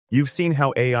You've seen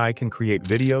how AI can create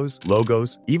videos,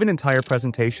 logos, even entire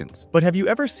presentations. But have you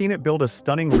ever seen it build a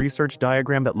stunning research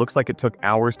diagram that looks like it took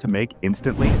hours to make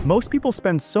instantly? Most people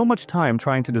spend so much time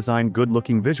trying to design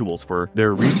good-looking visuals for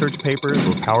their research papers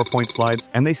or PowerPoint slides,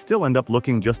 and they still end up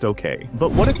looking just okay.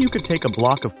 But what if you could take a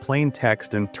block of plain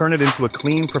text and turn it into a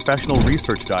clean, professional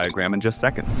research diagram in just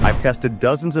seconds? I've tested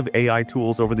dozens of AI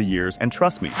tools over the years, and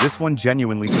trust me, this one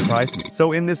genuinely surprised me.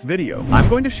 So in this video, I'm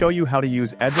going to show you how to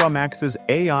use EdrawMax's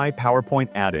AI PowerPoint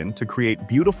add-in to create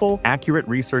beautiful, accurate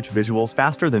research visuals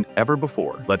faster than ever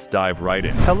before. Let's dive right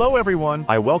in. Hello everyone,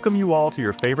 I welcome you all to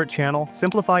your favorite channel,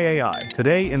 Simplify AI.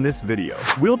 Today in this video,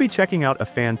 we'll be checking out a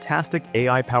fantastic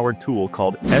AI-powered tool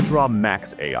called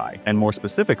EdrawMax AI. And more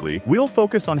specifically, we'll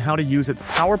focus on how to use its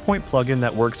PowerPoint plugin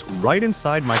that works right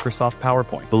inside Microsoft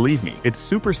PowerPoint. Believe me, it's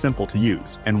super simple to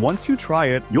use. And once you try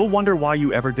it, you'll wonder why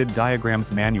you ever did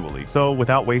diagrams manually. So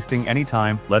without wasting any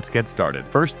time, let's get started.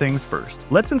 First things first,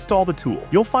 let's install the tool.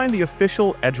 You'll find the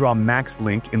official EdrawMax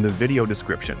link in the video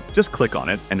description. Just click on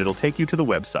it and it'll take you to the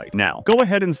website. Now, go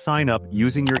ahead and sign up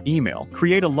using your email.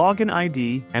 Create a login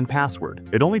ID and password.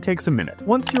 It only takes a minute.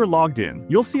 Once you're logged in,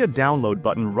 you'll see a download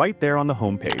button right there on the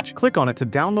home page. Click on it to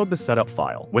download the setup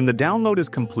file. When the download is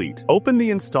complete, open the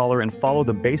installer and follow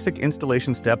the basic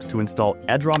installation steps to install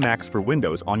EdrawMax for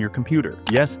Windows on your computer.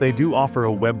 Yes, they do offer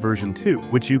a web version too,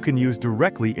 which you can use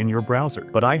directly in your browser.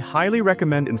 But I highly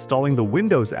recommend installing the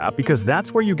Windows app because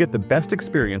that's where you get the best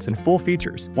experience and full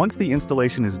features. Once the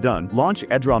installation is done, launch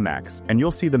EdrawMax and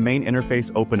you'll see the main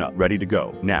interface open up, ready to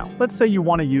go. Now, let's say you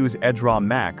want to use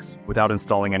EdrawMax without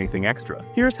installing anything extra.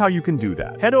 Here's how you can do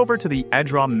that. Head over to the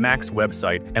EdrawMax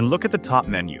website and look at the top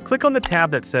menu. Click on the tab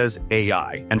that says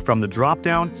AI, and from the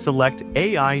drop-down, select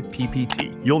AI PPT.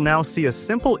 You'll now see a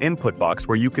simple input box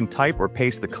where you can type or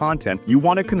paste the content you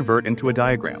want to convert into a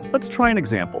diagram. Let's try an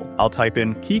example. I'll type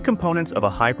in key components of a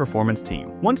high-performance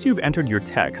team. Once you've entered your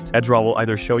text, Edraw will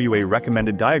either show you a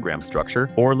recommended diagram structure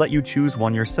or let you choose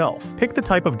one yourself. Pick the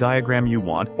type of diagram you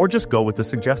want or just go with the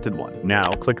suggested one. Now,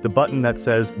 click the button that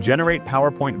says Generate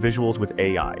PowerPoint Visuals with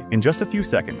AI. In just a few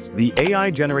seconds, the AI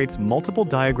generates multiple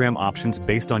diagram options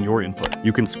based on your input.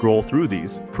 You can scroll through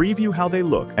these, preview how they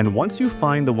look, and once you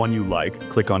find the one you like,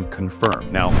 click on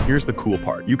Confirm. Now, here's the cool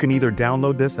part. You can either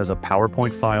download this as a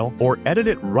PowerPoint file or edit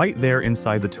it right there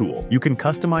inside the tool. You can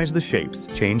customize the shapes,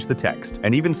 change the text,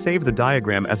 and even save the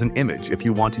diagram as an image if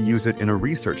you want to use it in a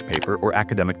research paper or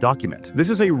academic document. This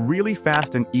is a really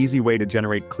fast and easy way to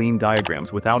generate clean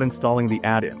diagrams without installing the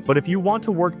add-in. But if you want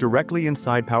to work directly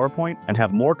inside PowerPoint and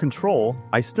have more control,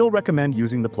 I still recommend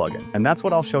using the plugin. And that's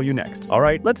what I'll show you next.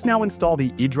 Alright, let's now install the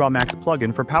EdrawMax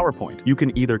plugin for PowerPoint. You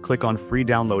can either click on Free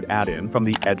Download Add-in from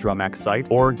the EdrawMax site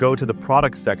or go to the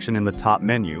Products section in the top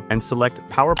menu and select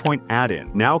PowerPoint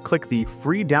Add-in. Now click the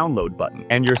Free Download button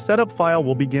and your setup file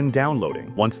will begin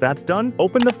downloading. Once that's done,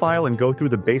 open the file and go through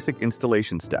the basic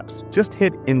installation steps. Just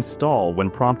hit Install when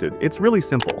prompted. It's really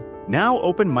simple. Now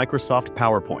open Microsoft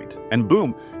PowerPoint, and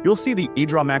boom, you'll see the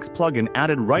EdrawMax plugin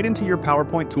added right into your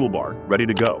PowerPoint toolbar, ready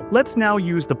to go. Let's now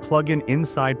use the plugin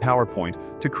inside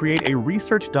PowerPoint to create a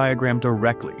research diagram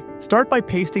directly. Start by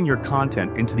pasting your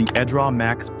content into the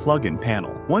EdrawMax plugin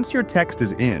panel. Once your text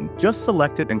is in, just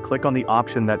select it and click on the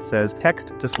option that says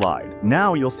Text to Slide.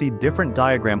 Now you'll see different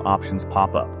diagram options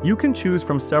pop up. You can choose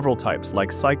from several types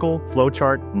like cycle,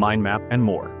 flowchart, mind map, and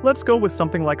more. Let's go with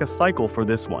something like a cycle for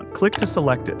this one. Click to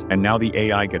select it, and now the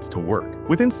AI gets to work.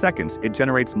 Within seconds, it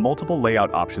generates multiple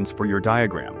layout options for your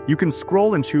diagram. You can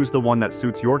scroll and choose the one that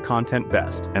suits your content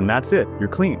best, and that's it, you're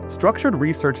clean. Structured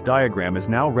research diagram is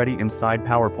now ready inside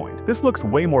PowerPoint. This looks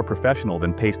way more professional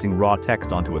than pasting raw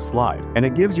text onto a slide, and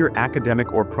it gives your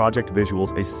academic or project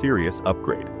visuals a serious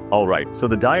upgrade. Alright, so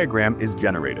the diagram is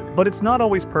generated, but it's not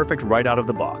always perfect right out of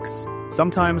the box.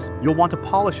 Sometimes you'll want to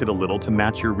polish it a little to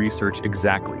match your research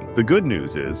exactly. The good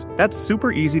news is, that's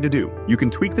super easy to do. You can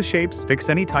tweak the shapes, fix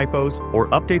any typos, or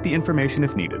update the information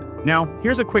if needed. Now,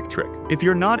 here's a quick trick. If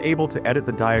you're not able to edit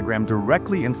the diagram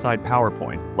directly inside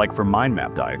PowerPoint, like for mind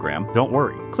map diagram, don't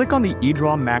worry. Click on the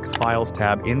EdrawMax Files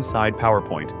tab inside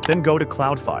PowerPoint, then go to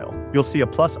Cloud File. You'll see a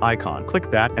plus icon. Click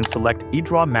that and select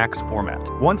EdrawMax Format.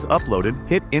 Once uploaded,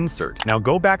 hit Insert. Now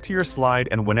go back to your slide,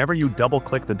 and whenever you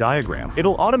double-click the diagram,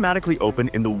 it'll automatically open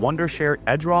in the Wondershare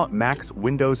EdrawMax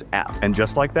Windows app. And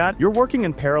just like that, you're working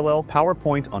in parallel,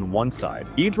 PowerPoint on one side,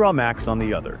 EdrawMax on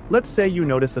the other. Let's say you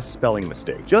notice a spelling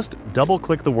mistake. Just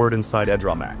double-click the word inside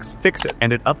EdrawMax. Fix it,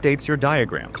 and it updates your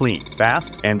diagram. Clean,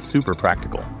 fast, and super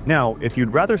practical. Now, if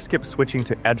you'd rather skip switching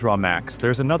to EdrawMax,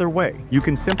 there's another way. You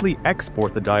can simply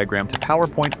export the diagram diagram to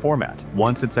PowerPoint format.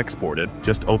 Once it's exported,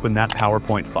 just open that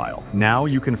PowerPoint file. Now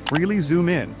you can freely zoom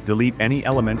in, delete any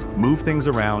element, move things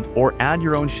around, or add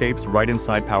your own shapes right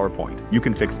inside PowerPoint. You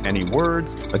can fix any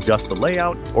words, adjust the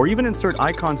layout, or even insert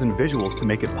icons and visuals to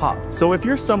make it pop. So if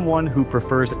you're someone who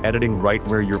prefers editing right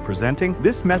where you're presenting,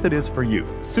 this method is for you.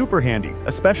 Super handy,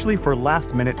 especially for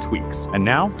last-minute tweaks. And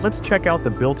now, let's check out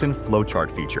the built-in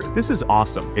flowchart feature. This is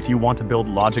awesome if you want to build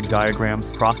logic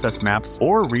diagrams, process maps,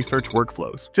 or research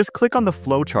workflows. Just click on the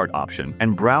flowchart option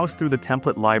and browse through the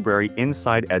template library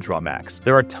inside EdrawMax.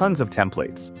 There are tons of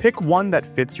templates. Pick one that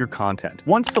fits your content.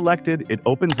 Once selected, it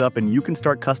opens up and you can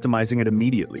start customizing it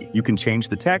immediately. You can change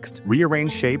the text,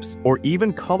 rearrange shapes, or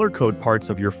even color code parts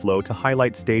of your flow to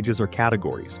highlight stages or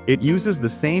categories. It uses the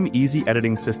same easy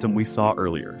editing system we saw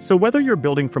earlier. So whether you're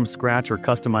building from scratch or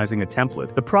customizing a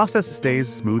template, the process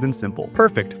stays smooth and simple.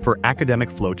 Perfect for academic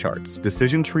flowcharts,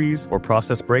 decision trees, or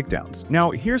process breakdowns.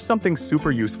 Now, here's something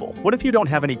super useful. What if you don't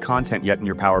have any content yet in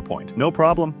your PowerPoint? No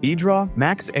problem.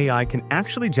 EdrawMax AI can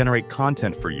actually generate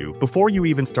content for you before you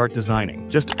even start designing.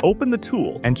 Just open the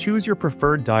tool and choose your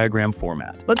preferred diagram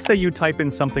format. Let's say you type in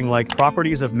something like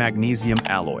properties of magnesium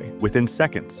alloy. Within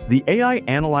seconds, the AI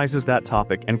analyzes that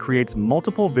topic and creates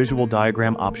multiple visual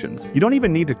diagram options. You don't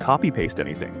even need to copy-paste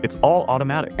anything. It's all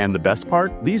automatic. And the best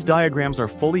part? These diagrams are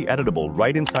fully editable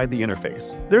right inside the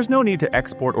interface. There's no need to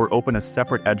export or open a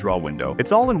separate EdrawMax window.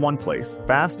 It's all in one place,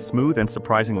 fast, smooth, and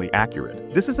surprisingly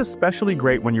accurate. This is especially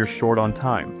great when you're short on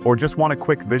time or just want a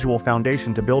quick visual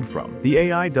foundation to build from. The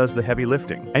AI does the heavy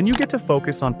lifting, and you get to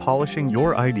focus on polishing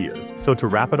your ideas. So to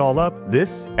wrap it all up,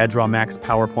 this EdrawMax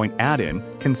PowerPoint add-in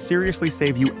can seriously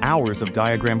save you hours of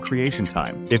diagram creation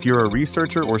time. If you're a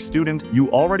researcher or student, you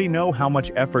already know how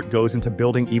much effort goes into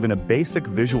building even a basic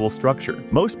visual structure.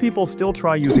 Most people still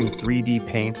try using 3D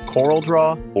Paint,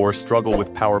 CorelDRAW, or struggle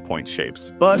with PowerPoint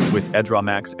shapes. But with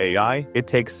EdrawMax AI, it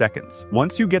takes seconds.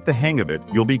 Once you get the hang of it,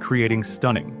 you'll be creating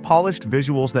stunning, polished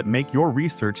visuals that make your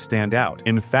research stand out.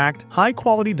 In fact,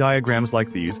 high-quality diagrams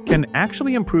like these can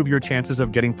actually improve your chances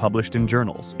of getting published in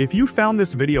journals. If you found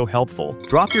this video helpful,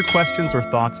 drop your questions or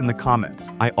thoughts in the comments.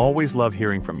 I always love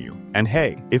hearing from you. And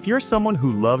hey, if you're someone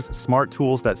who loves smart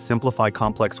tools that simplify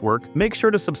complex work, make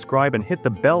sure to subscribe and hit the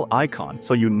bell icon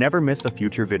so you never miss a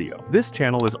future video. This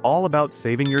channel is all about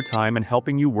saving your time and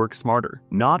helping you work smarter,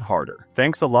 not harder.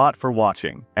 Thanks a lot for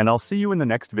watching, and I'll see you in the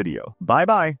next video.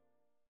 Bye-bye!